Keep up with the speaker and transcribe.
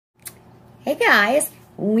Hey guys,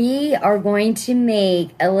 we are going to make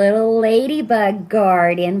a little ladybug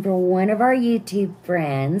garden for one of our YouTube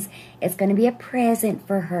friends. It's going to be a present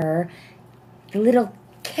for her. The little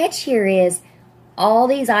catch here is all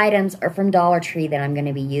these items are from Dollar Tree that I'm going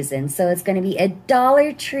to be using. So it's going to be a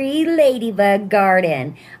Dollar Tree ladybug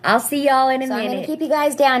garden. I'll see y'all in a minute. I'm going to keep you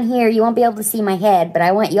guys down here. You won't be able to see my head, but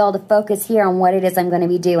I want y'all to focus here on what it is I'm going to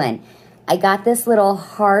be doing. I got this little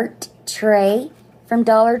heart tray from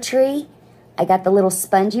Dollar Tree. I got the little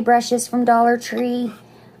spongy brushes from Dollar Tree.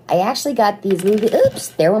 I actually got these, oops,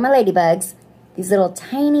 there were my ladybugs. These little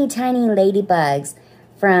tiny, tiny ladybugs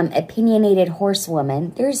from Opinionated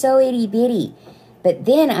Horsewoman. They're so itty bitty. But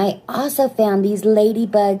then I also found these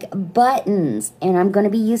ladybug buttons, and I'm going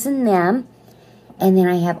to be using them. And then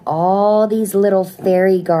I have all these little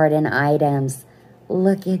fairy garden items.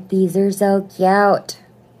 Look at these, they're so cute.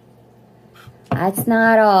 That's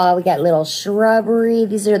not all. We got little shrubbery.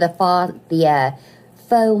 These are the faux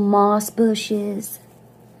moss bushes.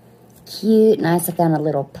 Cute. Nice. I found a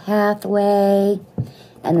little pathway.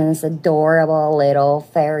 And then this adorable little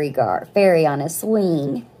fairy on a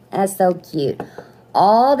swing. That's so cute.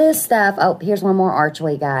 All this stuff. Oh, here's one more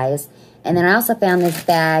archway, guys. And then I also found this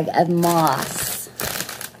bag of moss.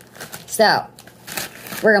 So,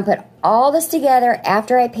 we're going to put all this together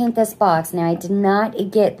after I paint this box. Now, I did not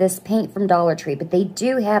get this paint from Dollar Tree, but they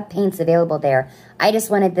do have paints available there. I just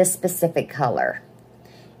wanted this specific color.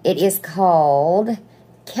 It is called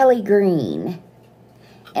Kelly Green,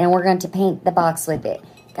 and we're going to paint the box with it.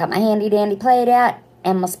 Got my handy-dandy plate out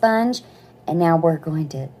and my sponge, and now we're going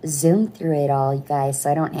to zoom through it all, you guys, so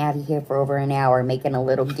I don't have you here for over an hour making a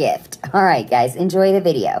little gift. All right, guys, enjoy the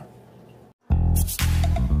video.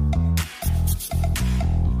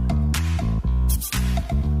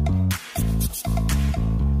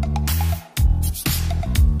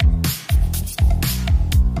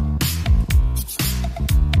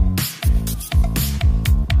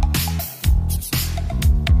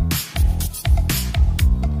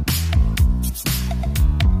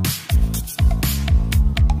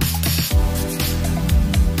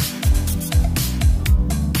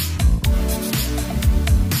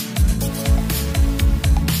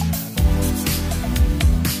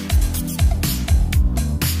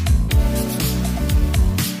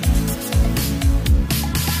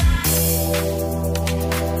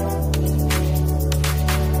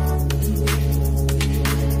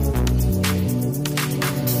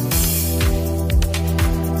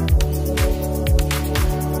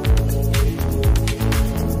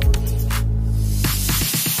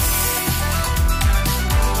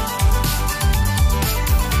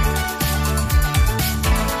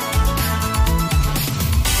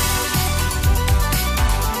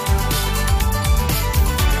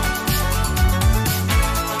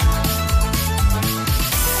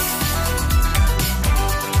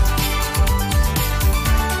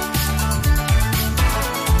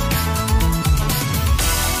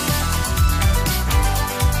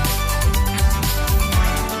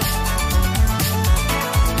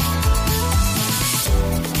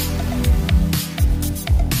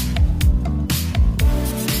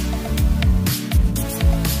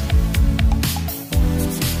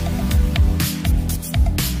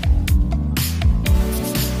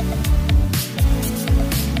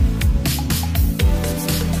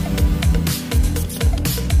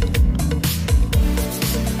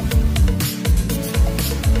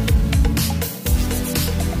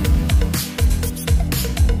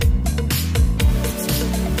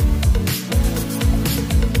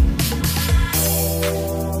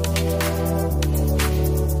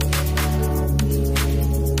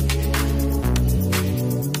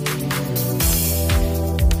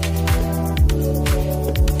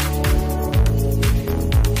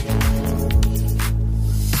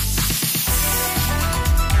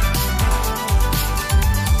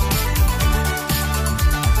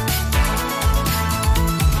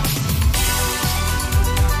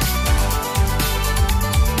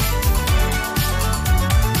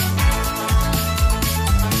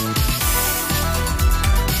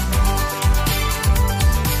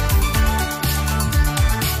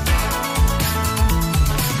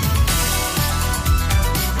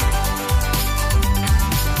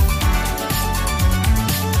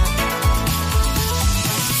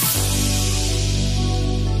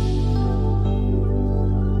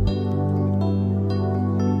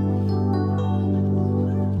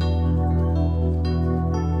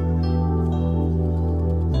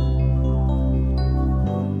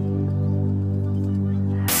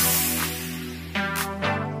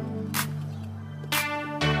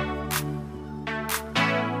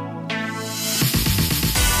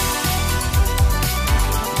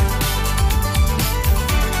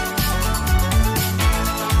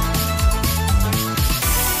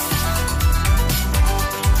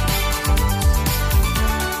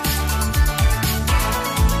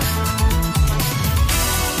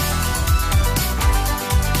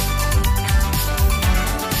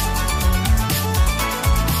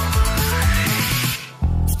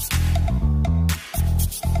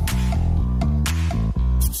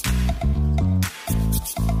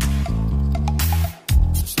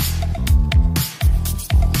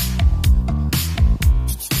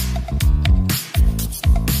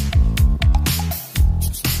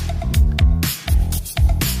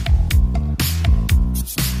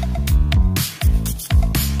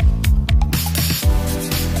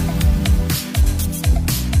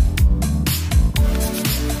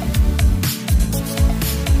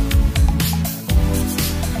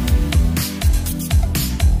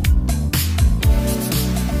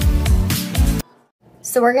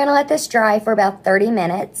 So we're gonna let this dry for about 30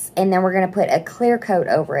 minutes, and then we're gonna put a clear coat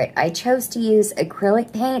over it. I chose to use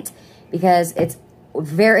acrylic paint because it's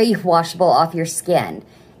very washable off your skin.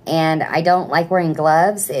 And I don't like wearing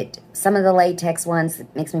gloves. Some of the latex ones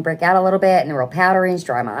makes me break out a little bit, and they're real powdery and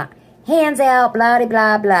dry my hands out, blah,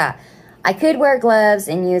 blah, blah. I could wear gloves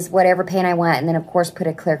and use whatever paint I want, and then of course put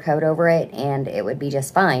a clear coat over it, and it would be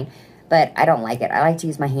just fine. But I don't like it. I like to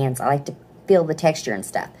use my hands. I like to feel the texture and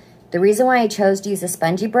stuff. The reason why I chose to use a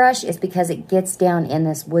spongy brush is because it gets down in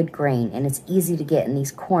this wood grain, and it's easy to get in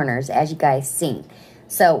these corners, as you guys see.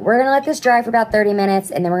 So we're going to let this dry for about 30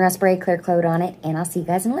 minutes, and then we're going to spray a clear coat on it, and I'll see you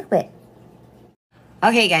guys in a little bit.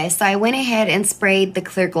 Okay, guys, so I went ahead and sprayed the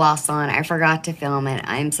clear gloss on. I forgot to film it.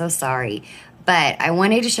 I'm so sorry. But I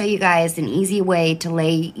wanted to show you guys an easy way to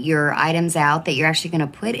lay your items out that you're actually going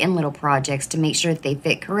to put in little projects to make sure that they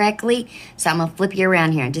fit correctly. So I'm going to flip you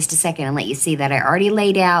around here in just a second and let you see that I already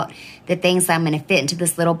laid out the things I'm going to fit into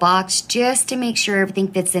this little box just to make sure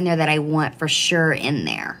everything fits in there that I want for sure in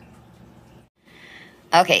there.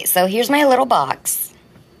 Okay, so here's my little box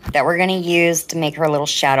that we're going to use to make her little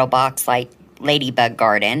shadow box like Ladybug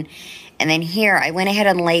Garden. And then here, I went ahead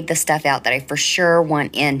and laid the stuff out that I for sure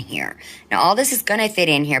want in here. Now, all this is going to fit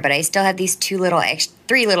in here, but I still have these three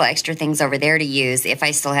little extra things over there to use if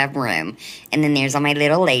I still have room. And then there's all my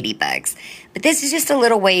little ladybugs. But this is just a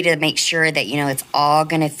little way to make sure that, you know, it's all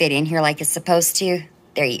going to fit in here like it's supposed to.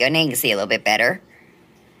 There you go. Now you can see a little bit better.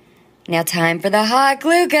 Now, time for the hot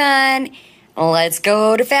glue gun. Let's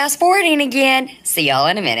go to fast forwarding again. See y'all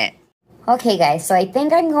in a minute. Okay, guys, so I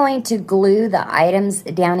think I'm going to glue the items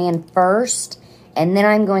down in first, and then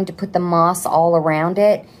I'm going to put the moss all around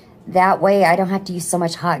it. That way, I don't have to use so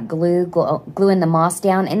much hot glue, gluing the moss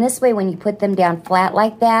down. And this way, when you put them down flat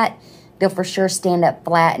like that, they'll for sure stand up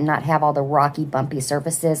flat and not have all the rocky, bumpy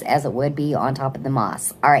surfaces as it would be on top of the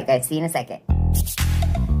moss. All right, guys, see you in a second.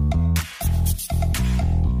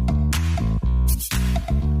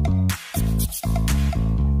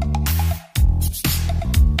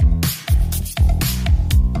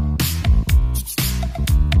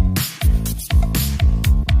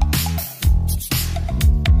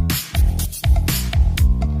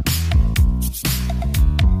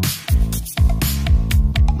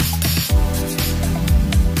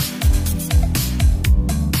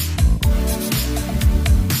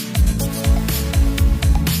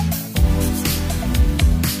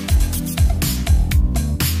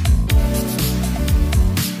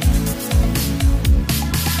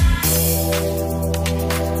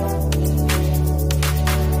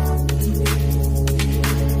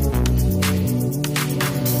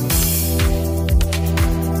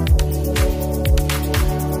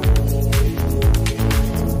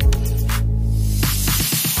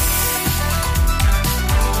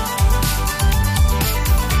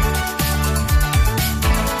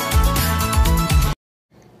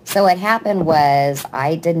 So what happened was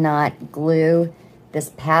I did not glue this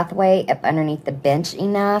pathway up underneath the bench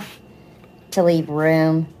enough to leave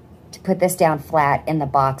room to put this down flat in the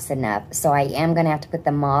box enough. So I am going to have to put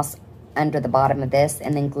the moss under the bottom of this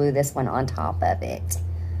and then glue this one on top of it.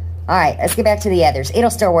 All right, let's get back to the others. It'll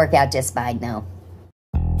still work out just fine though.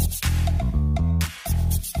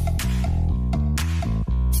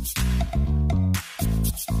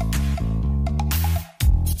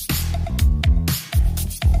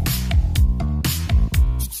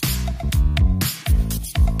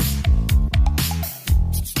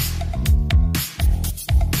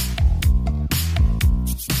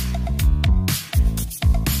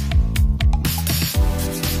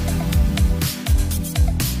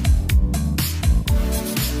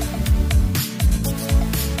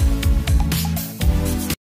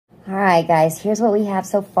 Alright guys, here's what we have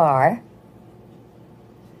so far.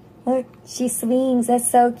 Look, she swings, that's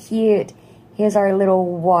so cute. Here's our little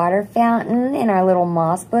water fountain and our little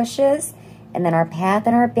moss bushes. And then our path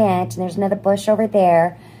and our bench, and there's another bush over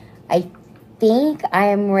there. I think I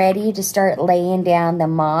am ready to start laying down the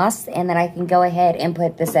moss, and then I can go ahead and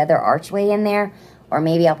put this other archway in there. Or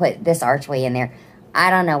maybe I'll put this archway in there. I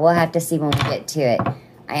don't know, we'll have to see when we get to it.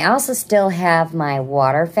 I also still have my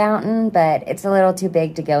water fountain, but it's a little too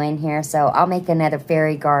big to go in here, so I'll make another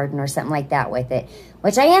fairy garden or something like that with it,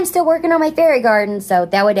 which I am still working on my fairy garden, so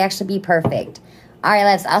that would actually be perfect. All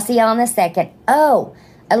right, I'll see y'all in a second. Oh,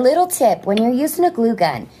 a little tip, when you're using a glue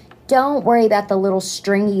gun, don't worry about the little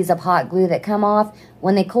stringies of hot glue that come off.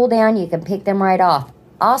 When they cool down, you can pick them right off.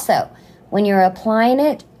 Also, when you're applying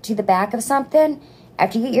it to the back of something,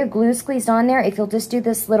 after you get your glue squeezed on there, if you'll just do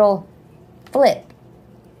this little flip,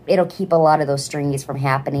 it'll keep a lot of those stringies from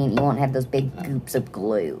happening. You won't have those big goops of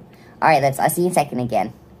glue. All right, I'll see you in a second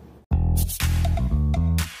again.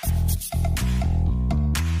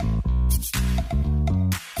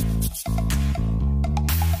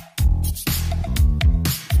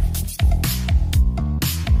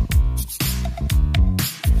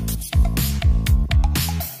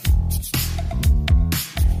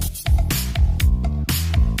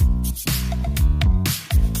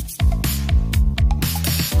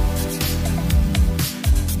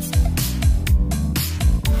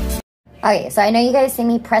 Okay, so I know you guys see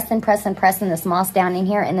me pressing this moss down in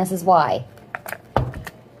here, and this is why.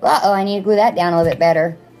 Uh-oh, I need to glue that down a little bit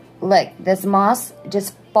better. Look, this moss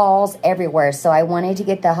just falls everywhere, so I wanted to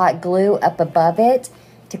get the hot glue up above it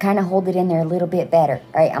to kind of hold it in there a little bit better.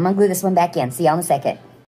 All right, I'm going to glue this one back in. See y'all in a second.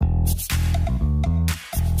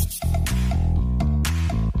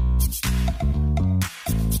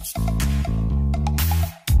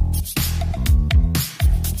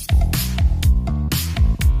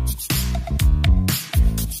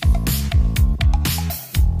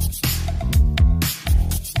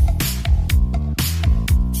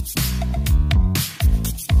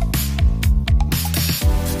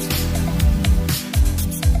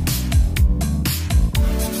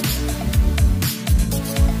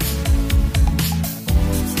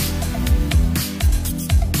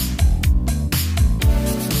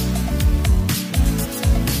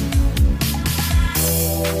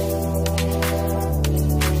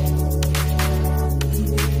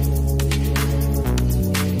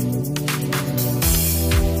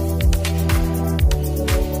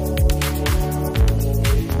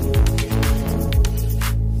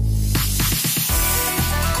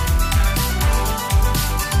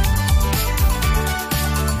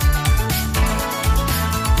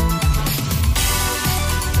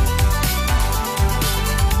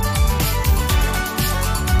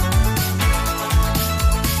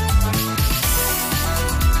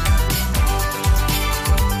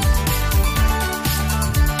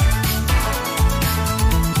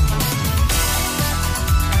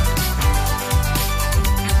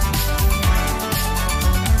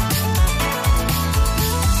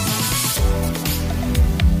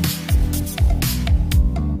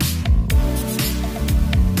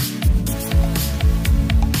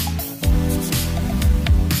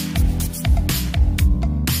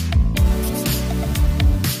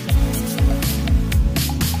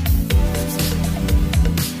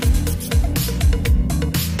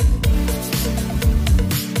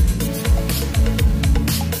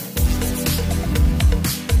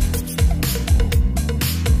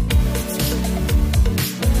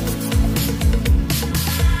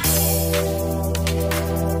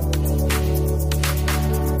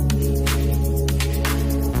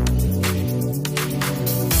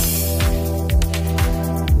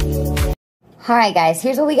 All right, guys,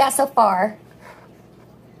 here's what we got so far.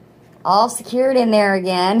 All secured in there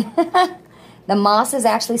again. The moss is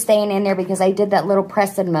actually staying in there because I did that little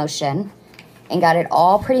pressing motion and got it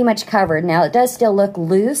all pretty much covered. Now, it does still look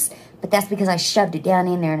loose, but that's because I shoved it down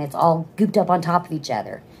in there and it's all gooped up on top of each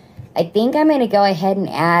other. I think I'm going to go ahead and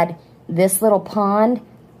add this little pond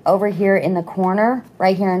over here in the corner,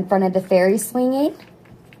 right here in front of the fairy swinging.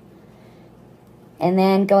 And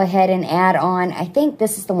then go ahead and add on, I think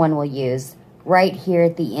this is the one we'll use, right here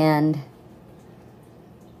at the end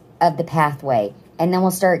of the pathway. And then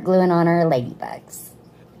we'll start gluing on our ladybugs.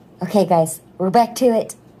 Okay, guys, we're back to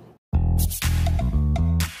it.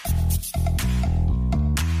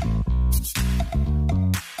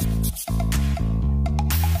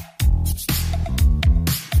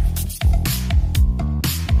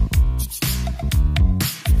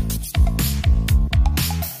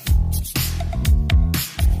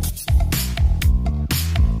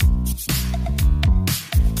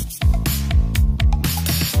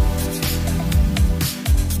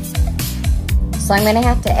 So I'm going to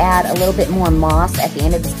have to add a little bit more moss at the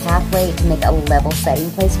end of this pathway to make a level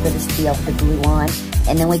setting place for this to be able to glue on.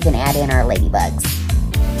 And then we can add in our ladybugs.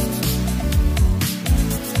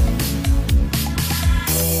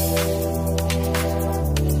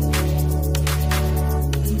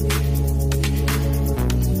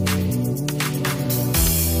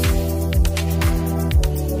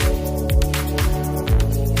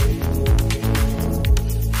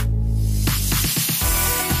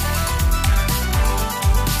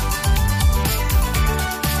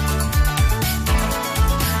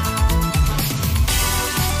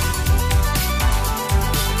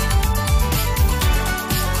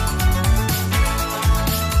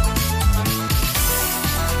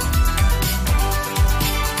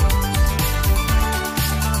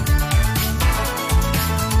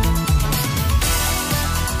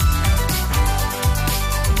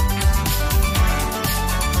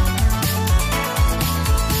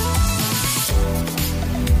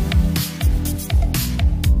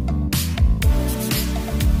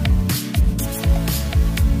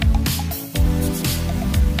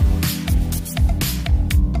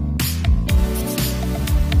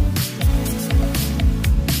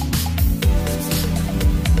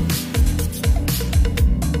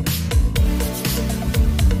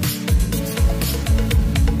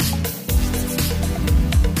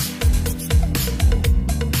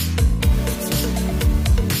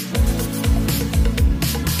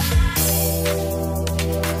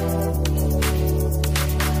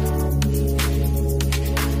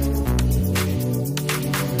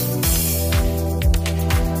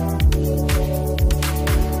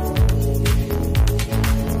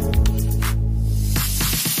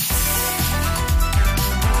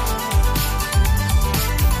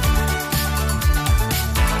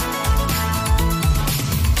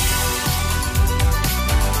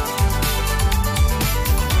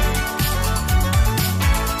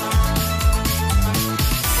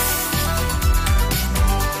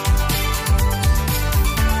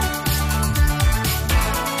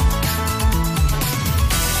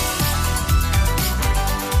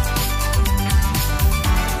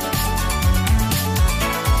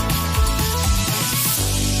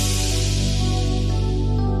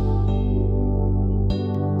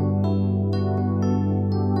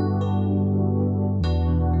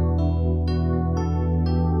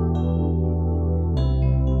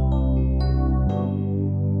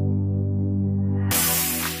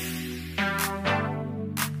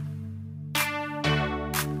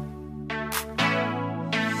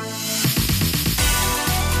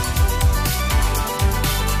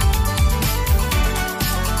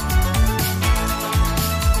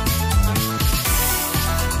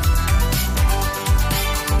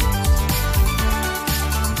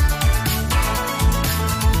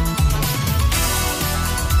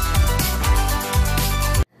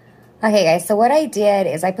 Okay, guys, so what I did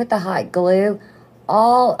is I put the hot glue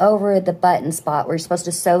all over the button spot where you're supposed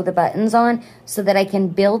to sew the buttons on so that I can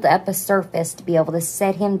build up a surface to be able to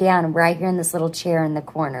set him down right here in this little chair in the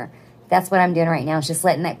corner. That's what I'm doing right now, is just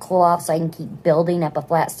letting that cool off so I can keep building up a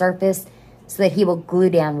flat surface so that he will glue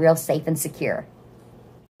down real safe and secure.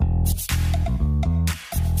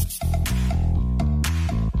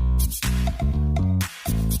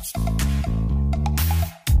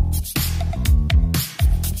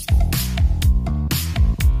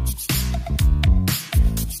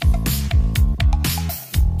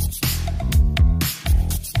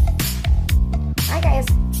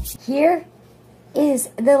 Here is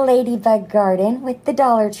the Ladybug Garden with the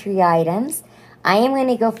Dollar Tree items. I am going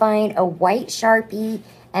to go find a white Sharpie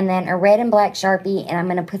and then a red and black Sharpie, and I'm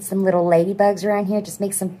going to put some little ladybugs around here, just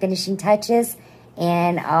make some finishing touches,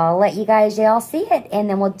 and I'll let you guys all see it, and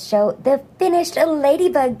then we'll show the finished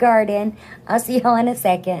Ladybug Garden. I'll see y'all in a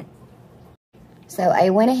second. So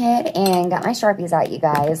I went ahead and got my Sharpies out, you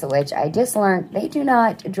guys, which I just learned they do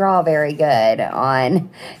not draw very good on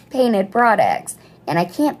painted products. And I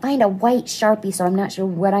can't find a white Sharpie, so I'm not sure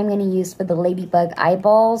what I'm going to use for the ladybug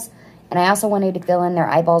eyeballs. And I also wanted to fill in their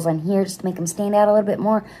eyeballs on here just to make them stand out a little bit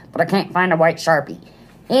more, but I can't find a white Sharpie.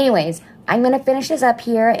 Anyways, I'm going to finish this up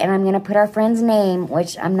here, and I'm going to put our friend's name,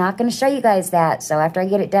 which I'm not going to show you guys that. So after I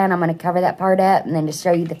get it done, I'm going to cover that part up and then just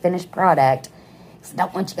show you the finished product. So I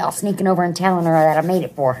don't want you all sneaking over and telling her that I made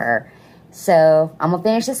it for her. So I'm going to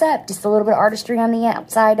finish this up, just a little bit of artistry on the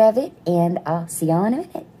outside of it, and I'll see y'all in a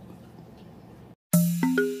minute.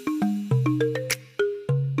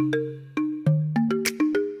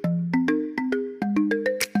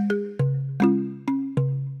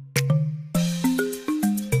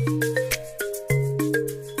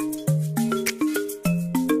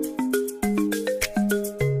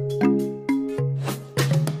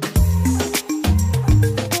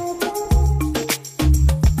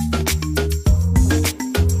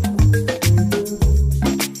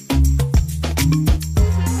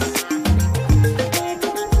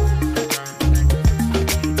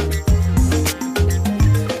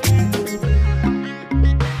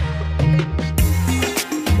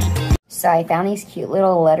 So I found these cute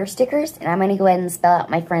little letter stickers, and I'm going to go ahead and spell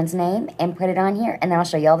out my friend's name and put it on here, and then I'll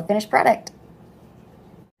show you all the finished product.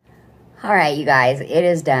 Alright, you guys, it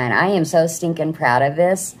is done. I am so stinking proud of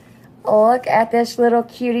this. Look at this little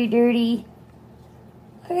cutie dooty.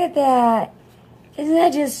 Look at that. Isn't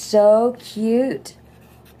that just so cute?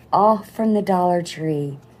 All from the Dollar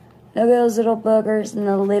Tree. Look at those little boogers and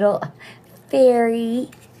the little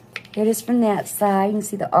fairy. Here it is from that side. You can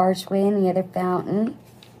see the archway and the other fountain.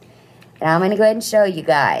 And I'm going to go ahead and show you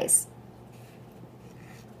guys.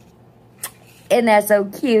 Isn't that so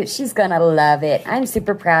cute? She's going to love it. I'm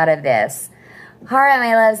super proud of this. Alright,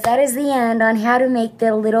 my loves, that is the end on how to make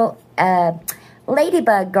the little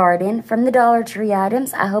Ladybug Garden from the Dollar Tree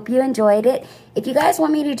items. I hope you enjoyed it. If you guys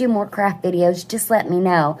want me to do more craft videos, just let me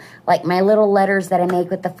know. Like my little letters that I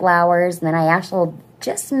make with the flowers. And then I actually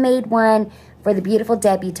just made one for the beautiful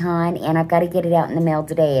debutante, and I've got to get it out in the mail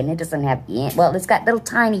today, and it doesn't have, well, it's got little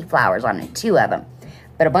tiny flowers on it, 2 of them,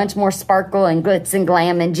 but a bunch more sparkle and glitz and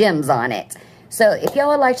glam and gems on it. So if y'all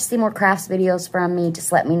would like to see more crafts videos from me,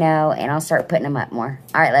 just let me know, and I'll start putting them up more.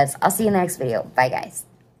 All right, I'll see you in the next video. Bye, guys.